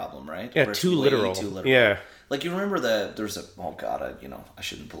Great problem, right? Yeah, too literal. Yeah. Like you remember there's a, oh God, I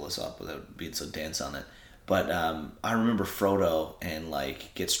shouldn't pull this up without being so dense on it. But I remember Frodo and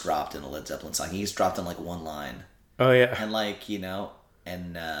like gets dropped in a Led Zeppelin song. He gets dropped in like one line. Oh yeah. And like,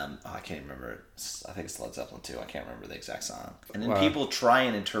 and I can't remember. I think it's Led Zeppelin 2. I can't remember the exact song. And then people try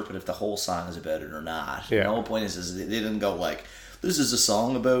and interpret if the whole song is about it or not. Yeah. The whole point is they didn't go like, this is a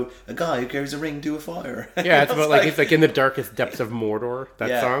song about a guy who carries a ring to a fire. Yeah, it's about like it's like in the darkest depths of Mordor.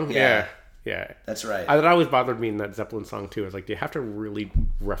 That song. Yeah. Yeah, that's right. That always bothered me in that Zeppelin song too. Is like, do you have to really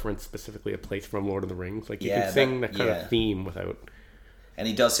reference specifically a place from Lord of the Rings? Like, you can sing that kind of theme without. And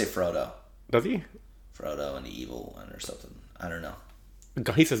he does say Frodo. Does he? Frodo and the evil one or something. I don't know.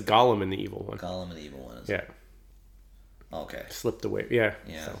 He says Gollum in the evil one. Gollum in the evil one. Yeah. Okay. Slipped away. Yeah.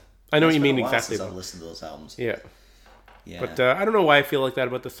 Yeah. So, I know what you mean exactly. I've listened to those albums. Yeah. Yeah. But I don't know why I feel like that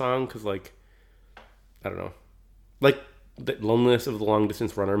about the song, because like, I don't know, like. The Loneliness of the Long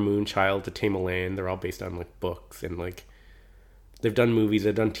Distance Runner, Moonchild, To Tame a Land, they're all based on like books, and like they've done movies,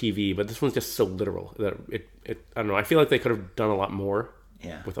 they've done TV, but this one's just so literal that it I don't know, I feel like they could have done a lot more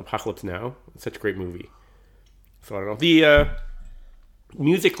with Apocalypse Now. It's such a great movie. So I don't know. The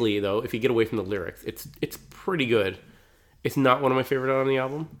musically though, if you get away from the lyrics, it's pretty good. It's not one of my favorite on the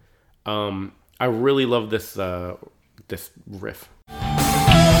album. I really love this riff.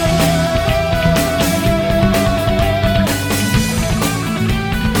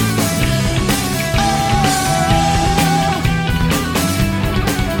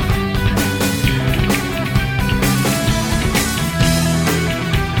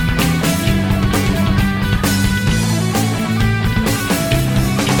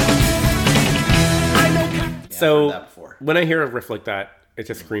 So when I hear a riff like that, it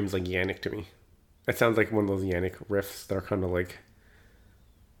just screams like Yannick to me. It sounds like one of those Yannick riffs that are kind of like...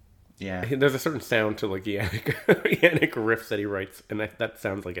 Yeah. There's a certain sound to like Yannick riffs that he writes, and that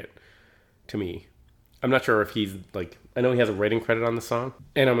sounds like it to me. I'm not sure if he's like... I know he has a writing credit on the song,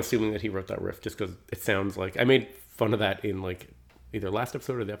 and I'm assuming that he wrote that riff just because it sounds like... I made fun of that in like either last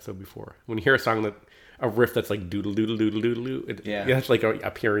episode or the episode before. When you hear a riff that's like doodle doodle doodle doodle doodle, that's like a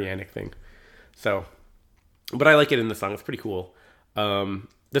pure Yannick thing. So... But I like it in the song. It's pretty cool.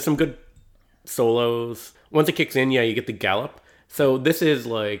 There's some good solos. Once it kicks in, you get the gallop. So this is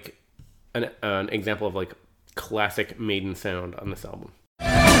like an example of like classic Maiden sound on this album.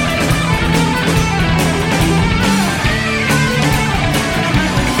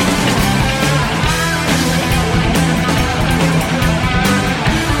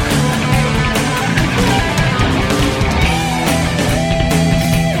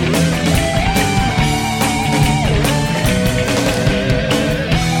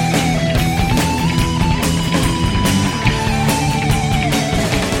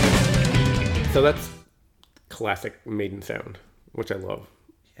 So that's classic Maiden sound, which I love.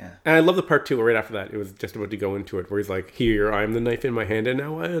 Yeah. And I love the part two right after that. It was just about to go into it, where he's like, here, I am the knife in my hand, and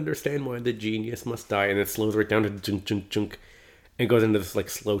now I understand why the genius must die. And it slows right down to junk, junk, junk, and goes into this like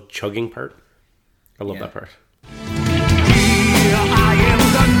slow chugging part. I love that part. Here, I am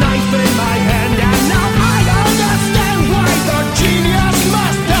the knife in my hand, and now I understand why the genius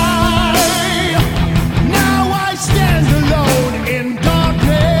must die. Now I stand alone in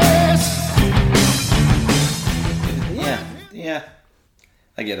darkness. Yeah,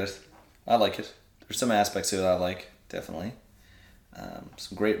 I get it. I like it. There's some aspects of it I like, definitely.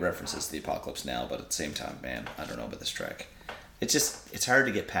 Some great references to the Apocalypse Now, but at the same time, man, I don't know about this track. It's hard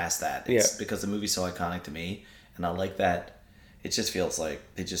to get past that. It's because the movie's so iconic to me, and I like that. It just feels like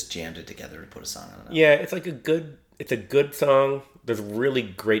they just jammed it together to put a song on it. Yeah, it's like it's a good song. There's really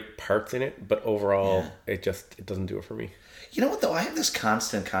great parts in it, but overall, it doesn't do it for me. You know what, though? I have this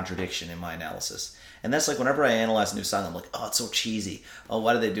constant contradiction in my analysis. And that's like whenever I analyze a new song, I'm like, oh, it's so cheesy. Oh,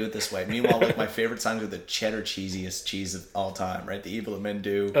 why do they do it this way? Meanwhile, like my favorite songs are the cheddar cheesiest cheese of all time, right? The Evil of Men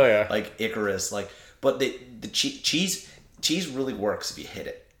Do. Oh, yeah. Like Icarus. But the cheese really works if you hit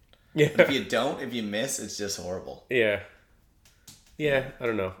it. Yeah. But if you don't, if you miss, it's just horrible. Yeah. Yeah, I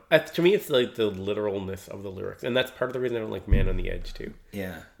don't know. To me, it's like the literalness of the lyrics. And that's part of the reason I don't like Man on the Edge, too.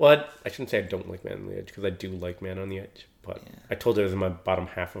 Yeah. Well, I shouldn't say I don't like Man on the Edge, because I do like Man on the Edge. But I told you it was in my bottom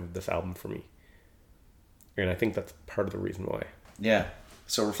half of this album for me. And I think that's part of the reason why. Yeah.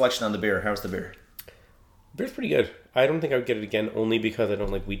 So reflection on the beer. How's the beer? Beer's pretty good. I don't think I would get it again only because I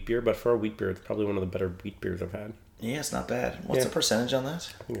don't like wheat beer, but for a wheat beer, it's probably one of the better wheat beers I've had. Yeah, it's not bad. What's the percentage on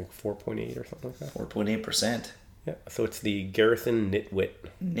that? I think like 4.8 or something like that. 4.8%. Yeah, so it's the Garrison Nitwit.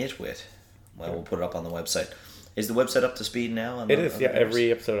 Nitwit. Well, we'll put it up on the website. Is the website up to speed now? It is, yeah.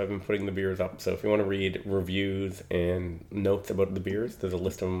 Every episode I've been putting the beers up. So if you want to read reviews and notes about the beers, there's a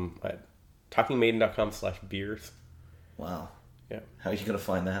list of them at talkingmaiden.com/beers. Wow. Yeah. How are you going to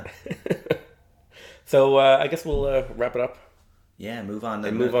find that? So I guess we'll wrap it up. Yeah, move on.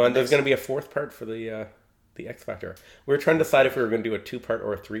 There's going to be a fourth part for the X Factor. We were trying to decide if we were going to do a 2-part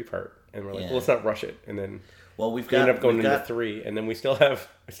or a 3-part, and we're like, well, let's not rush it. And then we ended up going into 3, and then we still have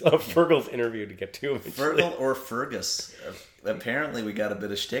Fergal's interview to get to. Fergal or Fergus. Apparently, we got a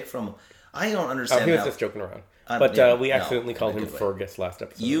bit of shtick from him. I don't understand. He was just joking around. But we accidentally called him Fergus last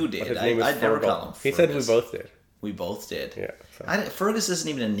episode. You did. His name I'd never call him Fergus. He said we both did. We both did. Yeah. So. Fergus isn't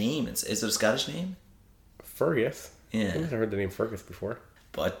even a name. Is it a Scottish name? Fergus? Yeah. I've never heard the name Fergus before.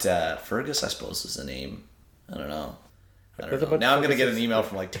 But Fergus, I suppose, is a name. I don't know. Now I'm going to get an email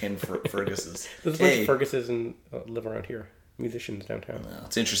from like 10 Ferguses. There's a bunch of Ferguses live around here. Musicians downtown. Well,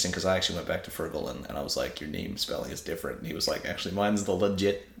 it's interesting because I actually went back to Fergal and I was like, your name spelling is different. And he was like, actually, mine's the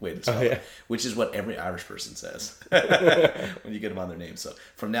legit way to spell it. Which is what every Irish person says when you get them on their name. So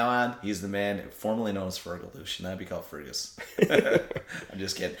from now on, he's the man formerly known as Fergal, who should not be called Fergus. I'm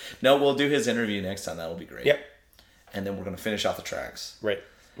just kidding. No, we'll do his interview next time. That'll be great. Yep. And then we're going to finish off the tracks. Right.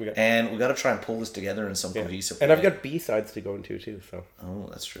 We got to try and pull this together in some cohesive way. And I've got B-sides to go into too. So. Oh,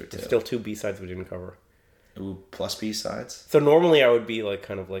 that's true too. There's still 2 B-sides we didn't cover. Ooh, plus B-sides? So normally I would be like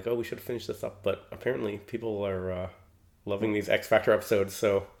kind of like, oh, we should finish this up. But apparently people are loving these X Factor episodes.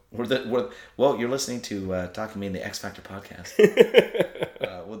 So well, you're listening to Talking Maiden, the X Factor podcast.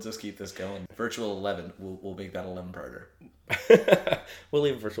 We'll just keep this going. Virtual 11, we'll make that 11-parter. We'll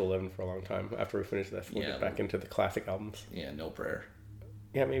leave Virtual 11 for a long time. After we finish this, we'll get back into the classic albums. Yeah, No Prayer.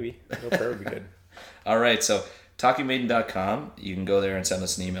 Yeah, maybe. No Prayer would be good. All right, so talkingmaiden.com. You can go there and send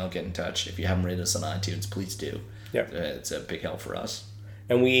us an email, get in touch. If you haven't rated us on iTunes, please do. Yeah. It's a big help for us.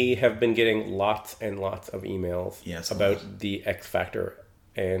 And we have been getting lots and lots of emails about the X Factor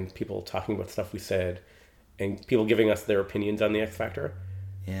and people talking about stuff we said and people giving us their opinions on the X Factor.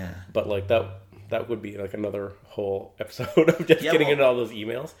 Yeah. But like that would be like another whole episode of just getting into all those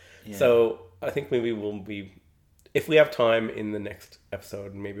emails. Yeah. So I think maybe we'll be, if we have time in the next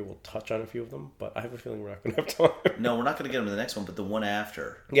episode, maybe we'll touch on a few of them. But I have a feeling we're not going to have time. No, we're not going to get them in the next one, but the one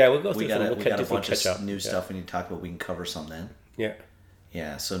after. Yeah, we'll go through we got a bunch of new stuff we need to talk about. We can cover some then. Yeah.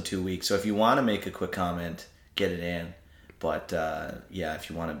 Yeah, so in 2 weeks. So if you want to make a quick comment, get it in. But if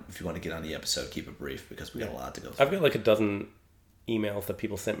you want to get on the episode, keep it brief because we got a lot to go through. I've got like a dozen emails that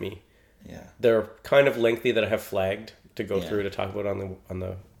people sent me. Yeah. They're kind of lengthy that I have flagged to go through to talk about on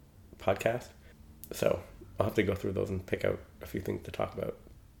the podcast. So I'll have to go through those and pick out a few things to talk about.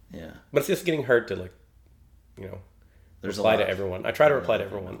 Yeah. But it's just getting hard to reply to everyone. I try to reply to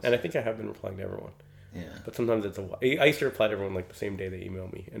everyone, and I think I have been replying to everyone. Yeah. But sometimes it's a while. I used to reply to everyone like the same day they email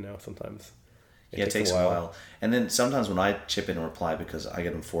me, and now sometimes it takes a while. And then sometimes when I chip in a reply because I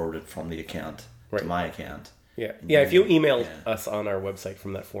get them forwarded from the account to my account. Yeah. Yeah, if you email us on our website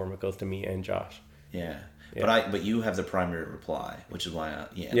from that form, it goes to me and Josh. Yeah. But you have the primary reply, which is why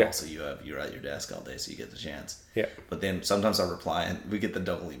also you're at your desk all day, so you get the chance. Yeah. But then sometimes I reply and we get the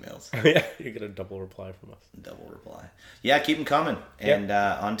double emails. Yeah, you get a double reply from us. Double reply. Yeah, keep them coming. And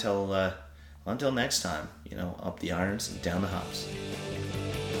until next time, up the irons and down the hops.